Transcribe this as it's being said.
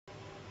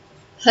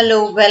Hello,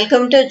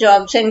 welcome to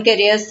Jobs and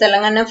Careers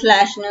Telangana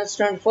Flash News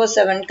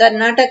 24/7.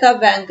 Karnataka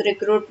Bank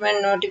recruitment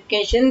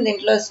notification.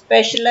 దీంట్లో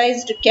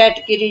specialized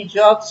category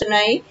jobs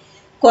ఉన్నాయి,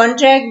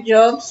 contract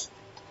jobs.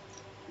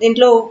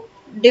 దీంట్లో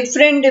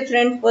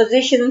different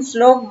positions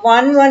లో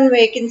one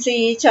vacancy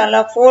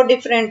చాలా 4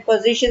 different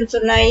positions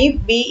ఉన్నాయి.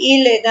 BE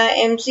లేదా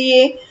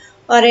MCA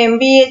or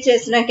MBA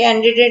చేసిన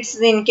candidates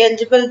దీనికి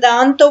eligible.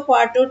 దాంతో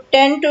పాటు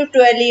 10 to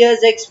 12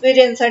 years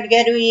experience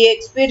అడిగారు. ఈ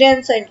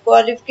experience and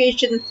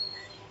qualifications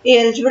ఈ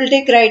ఎలిజిబిలిటీ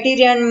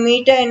క్రైటీరియాని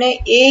మీట్ అయిన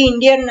ఏ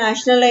ఇండియన్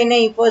నేషనల్ అయినా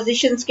ఈ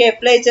పొజిషన్స్కి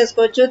అప్లై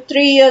చేసుకోవచ్చు.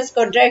 3 years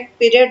కాంట్రాక్ట్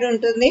పీరియడ్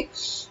ఉంటుంది.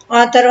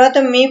 ఆ తర్వాత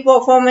మీ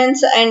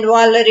పర్ఫార్మెన్స్ అండ్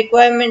వాళ్ళ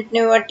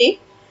రిక్వైర్మెంట్ని బట్టి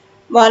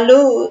వాళ్ళు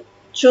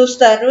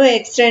చూస్తారు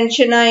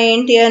ఎక్స్టెన్షన్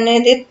ఏంటి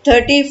అనేది.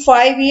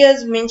 35 years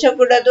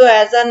మించకూడదు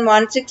as on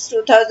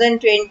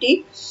 1/6/2020.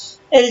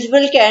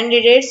 Eligible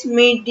candidates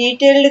me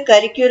detailed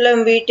curriculum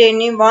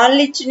వీటిని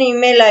వాళ్ళు ఇచ్చిన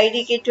ఈమెయిల్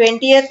ఐడికి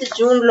 20th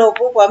June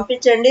లోపు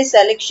పంపించండి.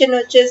 సెలెక్షన్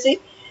వచ్చేసి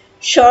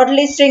షార్ట్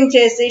లిస్టింగ్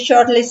చేసి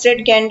షార్ట్ లిస్టెడ్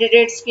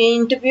క్యాండిడేట్స్కి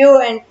ఇంటర్వ్యూ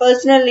అండ్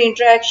పర్సనల్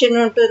ఇంటరాక్షన్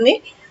ఉంటుంది.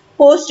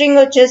 పోస్టింగ్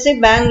వచ్చేసి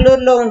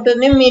బెంగళూరులో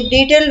ఉంటుంది. మీ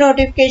డీటెయిల్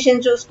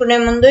నోటిఫికేషన్ చూసుకునే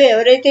ముందు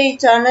ఎవరైతే ఈ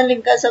ఛానల్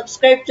ఇంకా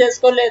సబ్స్క్రైబ్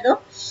చేసుకోలేదో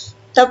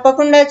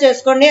తప్పకుండా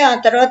చేసుకోండి. ఆ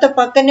తర్వాత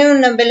పక్కనే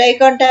ఉన్న బెల్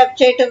ఐకాన్ ట్యాప్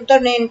చేయడంతో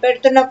నేను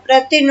పెడుతున్న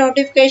ప్రతి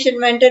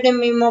నోటిఫికేషన్ వెంటనే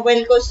మీ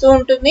మొబైల్కి వస్తూ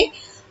ఉంటుంది.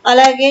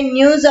 అలాగే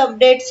న్యూస్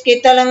అప్డేట్స్కి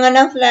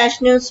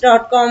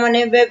telanganaflashnews.com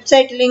అనే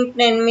వెబ్సైట్ లింక్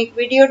నేను మీకు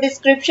వీడియో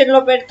డిస్క్రిప్షన్లో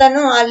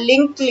పెడతాను. ఆ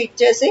లింక్ క్లిక్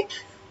చేసి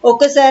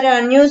ఒకసారి ఆ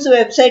న్యూస్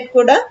వెబ్సైట్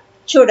కూడా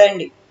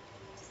చూడండి.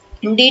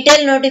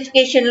 డీటెయిల్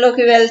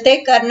నోటిఫికేషన్లోకి వెళ్తే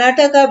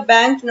Karnataka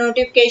bank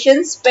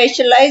notification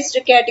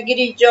specialised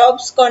category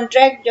jobs,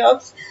 contract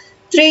jobs,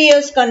 3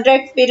 years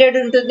contract period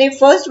ఉంటుంది.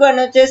 ఫస్ట్ వన్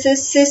వచ్చేసి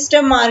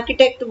system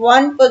architect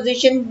 1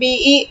 position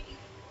BE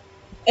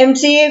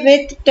MCA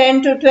with 10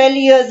 to 12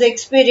 years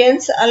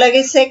experience.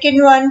 అలాగే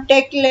second one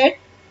tech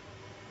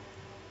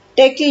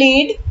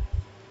lead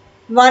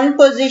 1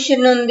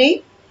 position ఉంది.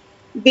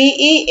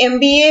 BE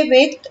MBA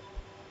with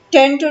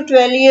 10 to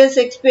 12 years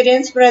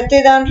experience. ప్రతి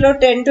దాంట్లో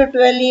 10 to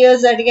 12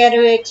 years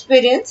అడిగారు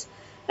experience.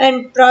 And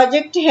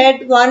project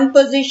head 1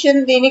 position,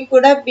 దీనికి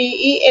కూడా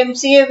BE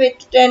MCA with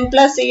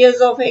 10+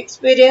 years of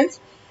experience.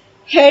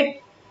 Head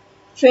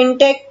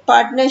fintech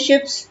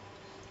partnerships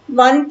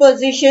 1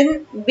 position,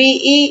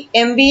 BE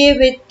MBA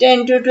with 10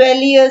 to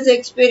 12 years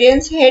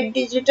experience. Head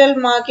digital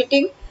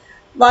marketing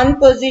 1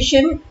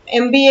 position,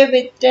 MBA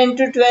with 10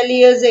 to 12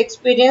 years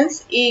experience.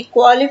 ఈ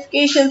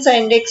qualifications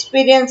and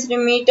experience ని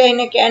meet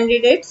అయిన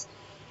candidates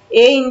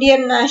ఏ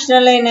Indian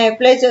national అయినా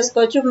apply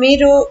చేసుకోవచ్చు.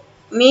 మీరు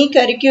మీ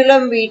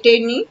curriculum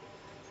వీటిని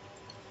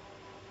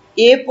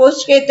ఏ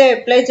పోస్ట్కి అయితే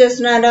apply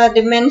చేస్తున్నారో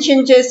అది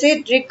మెన్షన్ చేసి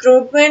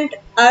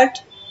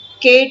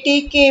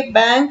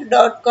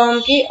recruitment@ktkbank.com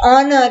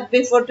on are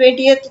before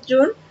 20th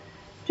June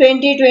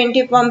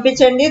 2020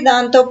 పంపించండి.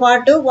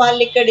 దాంతోపాటు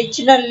వాళ్ళు ఇక్కడ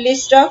ఇచ్చిన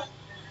లిస్ట్ ఆఫ్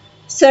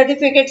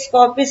సర్టిఫికెట్స్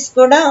కాపీస్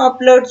కూడా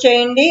అప్లోడ్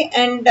చేయండి.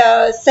 అండ్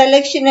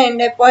సెలెక్షన్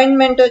అండ్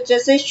అపాయింట్మెంట్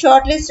వచ్చేసి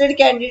short listed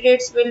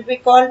candidates will be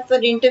called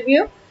for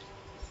interview.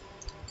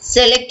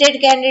 Selected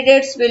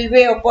candidates will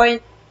be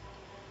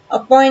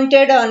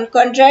appointed on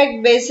contract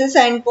basis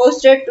and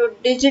posted to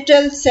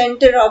Digital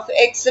Center of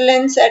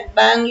Excellence at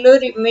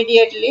Bangalore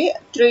immediately.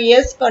 3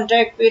 years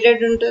contract period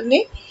ఉంటుంది.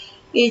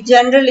 ఈ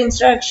general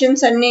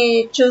instructions అన్నీ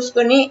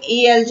చూసుకొని ఈ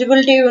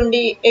eligibility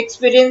ఉండి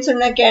experience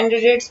ఉన్న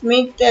candidates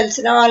మీకు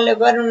తెలిసిన వాళ్ళు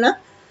ఎవరున్నా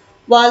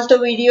వాళ్ళతో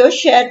వీడియో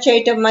షేర్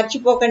చేయటం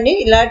మర్చిపోకండి.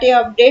 ఇలాంటి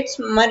అప్డేట్స్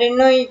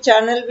మరెన్నో ఈ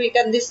ఛానల్ మీకు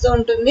అందిస్తూ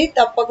ఉంటుంది.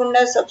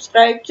 తప్పకుండా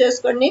సబ్స్క్రైబ్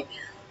చేసుకోండి.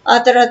 ఆ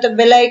తర్వాత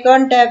బెల్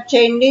ఐకాన్ ట్యాప్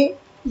చేయండి,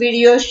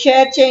 వీడియో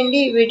షేర్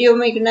చేయండి. వీడియో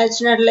మీకు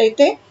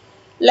నచ్చినట్లయితే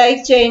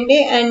లైక్ చేయండి.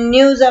 అండ్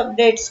న్యూస్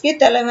అప్డేట్స్కి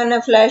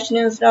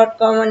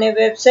telanganaflashnews.com అనే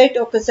వెబ్సైట్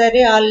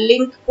ఒకసారి ఆ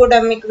లింక్ కూడా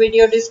మీకు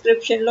వీడియో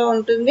డిస్క్రిప్షన్లో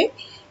ఉంటుంది.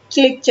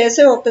 క్లిక్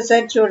చేసి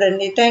ఒకసారి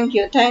చూడండి.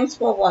 Thanks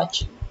for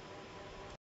watching.